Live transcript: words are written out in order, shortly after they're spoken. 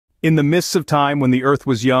In the mists of time when the Earth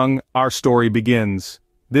was young, our story begins.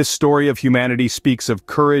 This story of humanity speaks of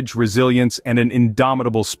courage, resilience, and an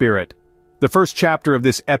indomitable spirit. The first chapter of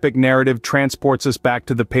this epic narrative transports us back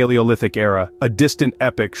to the Paleolithic era, a distant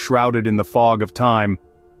epoch shrouded in the fog of time.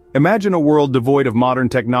 Imagine a world devoid of modern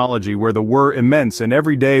technology where the were immense and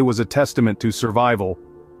every day was a testament to survival.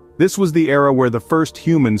 This was the era where the first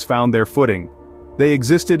humans found their footing. They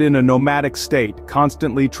existed in a nomadic state,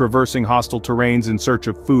 constantly traversing hostile terrains in search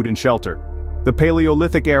of food and shelter. The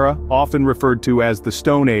Paleolithic era, often referred to as the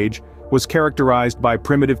Stone Age, was characterized by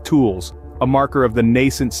primitive tools, a marker of the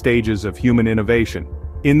nascent stages of human innovation.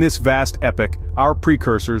 In this vast epoch, our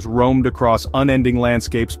precursors roamed across unending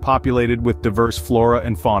landscapes populated with diverse flora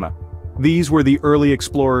and fauna. These were the early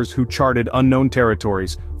explorers who charted unknown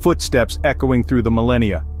territories, footsteps echoing through the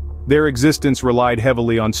millennia. Their existence relied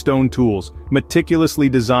heavily on stone tools, meticulously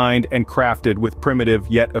designed and crafted with primitive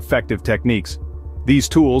yet effective techniques. These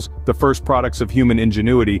tools, the first products of human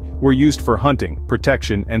ingenuity, were used for hunting,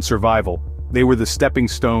 protection, and survival. They were the stepping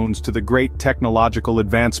stones to the great technological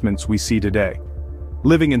advancements we see today.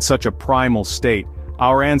 Living in such a primal state,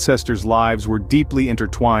 our ancestors' lives were deeply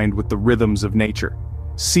intertwined with the rhythms of nature.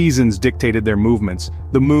 Seasons dictated their movements,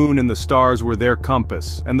 the moon and the stars were their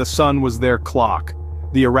compass, and the sun was their clock.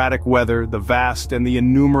 The erratic weather, the vast and the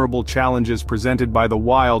innumerable challenges presented by the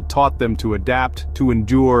wild taught them to adapt, to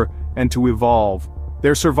endure, and to evolve.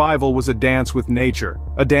 Their survival was a dance with nature,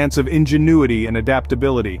 a dance of ingenuity and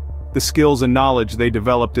adaptability. The skills and knowledge they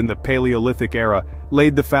developed in the Paleolithic era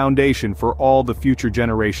laid the foundation for all the future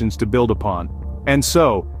generations to build upon. And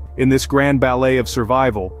so, in this grand ballet of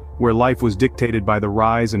survival, where life was dictated by the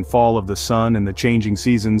rise and fall of the sun and the changing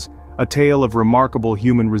seasons, a tale of remarkable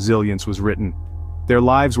human resilience was written. Their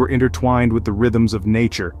lives were intertwined with the rhythms of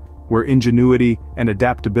nature, where ingenuity and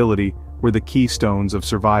adaptability were the keystones of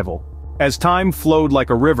survival. As time flowed like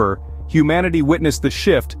a river, humanity witnessed the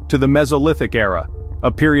shift to the Mesolithic era,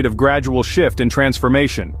 a period of gradual shift and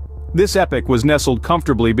transformation. This epoch was nestled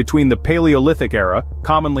comfortably between the Paleolithic era,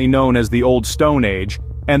 commonly known as the Old Stone Age,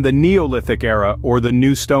 and the Neolithic era or the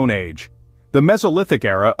New Stone Age. The Mesolithic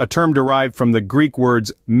era, a term derived from the Greek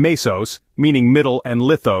words mesos, meaning middle, and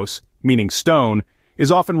lithos, meaning stone,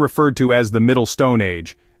 is often referred to as the Middle Stone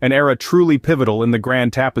Age, an era truly pivotal in the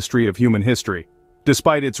grand tapestry of human history.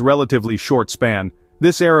 Despite its relatively short span,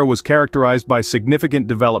 this era was characterized by significant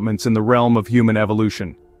developments in the realm of human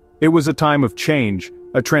evolution. It was a time of change,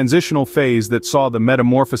 a transitional phase that saw the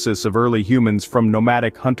metamorphosis of early humans from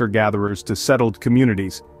nomadic hunter-gatherers to settled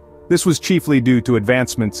communities. This was chiefly due to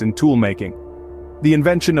advancements in tool-making. The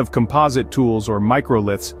invention of composite tools or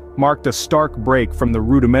microliths marked a stark break from the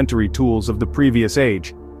rudimentary tools of the previous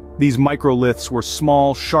age. These microliths were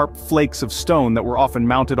small, sharp flakes of stone that were often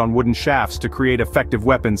mounted on wooden shafts to create effective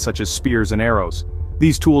weapons such as spears and arrows.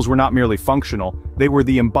 These tools were not merely functional, they were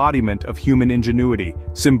the embodiment of human ingenuity,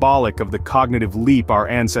 symbolic of the cognitive leap our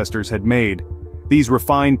ancestors had made. These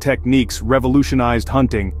refined techniques revolutionized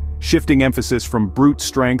hunting, shifting emphasis from brute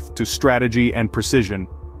strength to strategy and precision.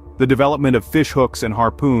 The development of fishhooks and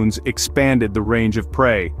harpoons expanded the range of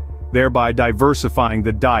prey, thereby diversifying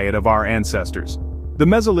the diet of our ancestors. The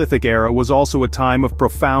Mesolithic era was also a time of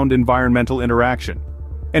profound environmental interaction.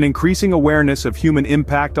 An increasing awareness of human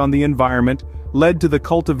impact on the environment led to the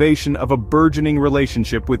cultivation of a burgeoning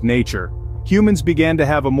relationship with nature. Humans began to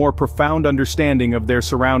have a more profound understanding of their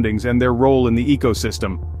surroundings and their role in the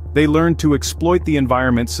ecosystem. They learned to exploit the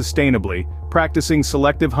environment sustainably, practicing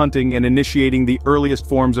selective hunting and initiating the earliest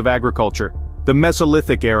forms of agriculture. The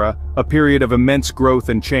Mesolithic era, a period of immense growth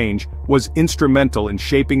and change, was instrumental in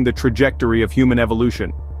shaping the trajectory of human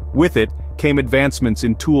evolution. With it came advancements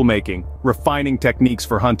in tool-making, refining techniques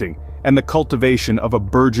for hunting, and the cultivation of a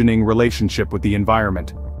burgeoning relationship with the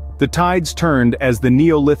environment. The tides turned as the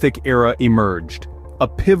Neolithic era emerged, a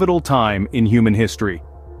pivotal time in human history.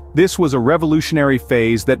 This was a revolutionary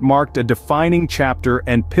phase that marked a defining chapter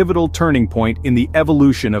and pivotal turning point in the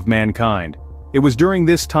evolution of mankind. It was during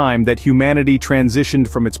this time that humanity transitioned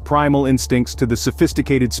from its primal instincts to the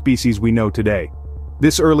sophisticated species we know today.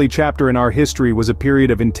 This early chapter in our history was a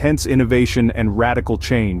period of intense innovation and radical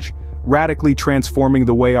change, radically transforming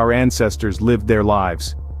the way our ancestors lived their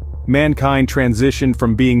lives. Mankind transitioned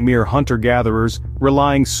from being mere hunter-gatherers,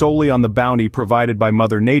 relying solely on the bounty provided by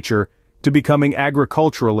Mother Nature, to becoming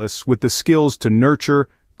agriculturalists with the skills to nurture,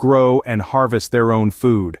 grow, and harvest their own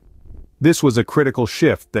food. This was a critical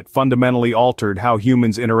shift that fundamentally altered how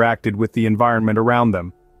humans interacted with the environment around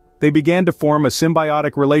them. They began to form a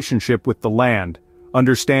symbiotic relationship with the land,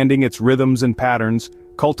 understanding its rhythms and patterns,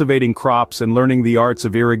 cultivating crops and learning the arts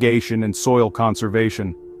of irrigation and soil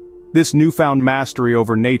conservation. This newfound mastery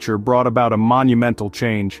over nature brought about a monumental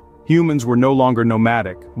change. Humans were no longer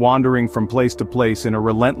nomadic, wandering from place to place in a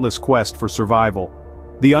relentless quest for survival.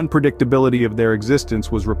 The unpredictability of their existence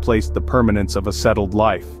was replaced the permanence of a settled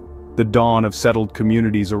life. The dawn of settled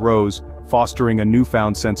communities arose, fostering a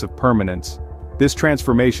newfound sense of permanence. This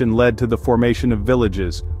transformation led to the formation of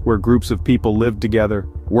villages, where groups of people lived together,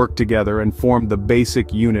 worked together, and formed the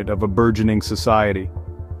basic unit of a burgeoning society.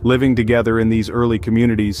 Living together in these early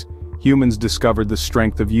communities, humans discovered the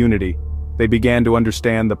strength of unity. They began to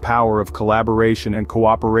understand the power of collaboration and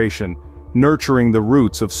cooperation, nurturing the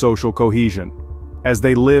roots of social cohesion. As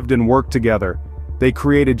they lived and worked together, they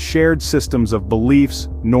created shared systems of beliefs,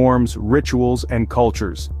 norms, rituals, and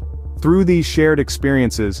cultures. Through these shared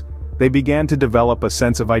experiences, they began to develop a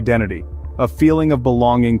sense of identity, a feeling of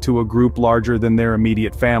belonging to a group larger than their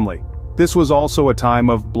immediate family. This was also a time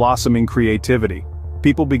of blossoming creativity.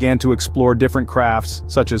 People began to explore different crafts,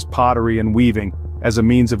 such as pottery and weaving, as a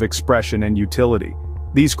means of expression and utility.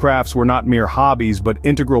 These crafts were not mere hobbies but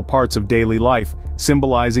integral parts of daily life,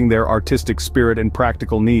 symbolizing their artistic spirit and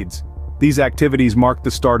practical needs. These activities marked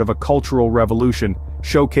the start of a cultural revolution,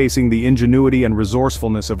 showcasing the ingenuity and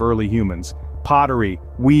resourcefulness of early humans. Pottery,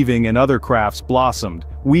 weaving, and other crafts blossomed,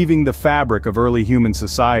 weaving the fabric of early human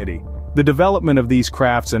society. The development of these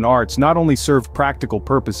crafts and arts not only served practical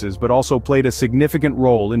purposes but also played a significant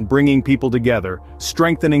role in bringing people together,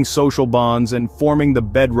 strengthening social bonds, and forming the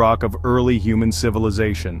bedrock of early human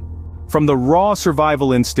civilization. From the raw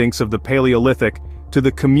survival instincts of the Paleolithic to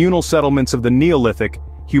the communal settlements of the Neolithic,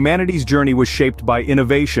 humanity's journey was shaped by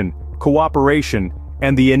innovation, cooperation,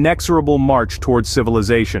 and the inexorable march towards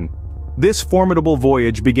civilization. This formidable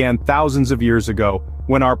voyage began thousands of years ago,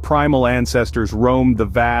 when our primal ancestors roamed the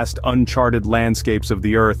vast, uncharted landscapes of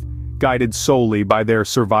the Earth, guided solely by their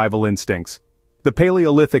survival instincts. The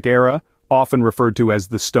Paleolithic era, often referred to as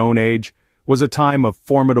the Stone Age, was a time of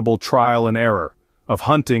formidable trial and error, of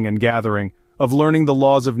hunting and gathering, of learning the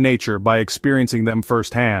laws of nature by experiencing them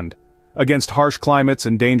firsthand. Against harsh climates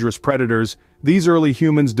and dangerous predators, these early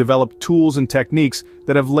humans developed tools and techniques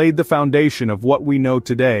that have laid the foundation of what we know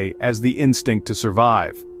today as the instinct to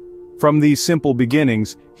survive. From these simple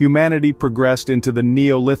beginnings, humanity progressed into the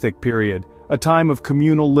Neolithic period, a time of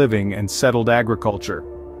communal living and settled agriculture.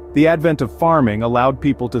 The advent of farming allowed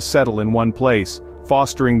people to settle in one place,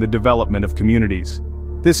 fostering the development of communities.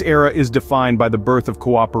 This era is defined by the birth of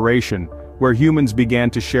cooperation, where humans began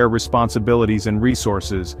to share responsibilities and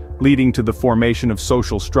resources, leading to the formation of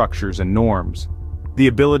social structures and norms. The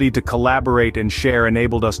ability to collaborate and share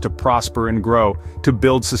enabled us to prosper and grow, to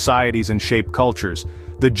build societies and shape cultures.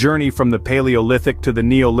 The journey from the Paleolithic to the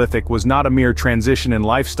Neolithic was not a mere transition in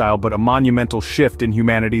lifestyle but a monumental shift in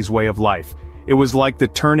humanity's way of life. It was like the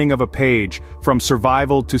turning of a page, from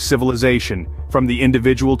survival to civilization, from the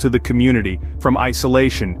individual to the community, from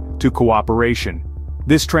isolation to cooperation.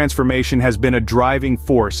 This transformation has been a driving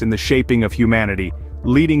force in the shaping of humanity,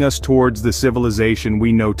 leading us towards the civilization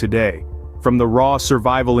we know today. From the raw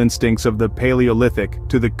survival instincts of the Paleolithic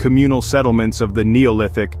to the communal settlements of the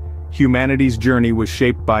Neolithic, humanity's journey was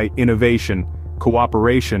shaped by innovation,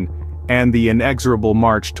 cooperation, and the inexorable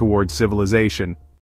march towards civilization.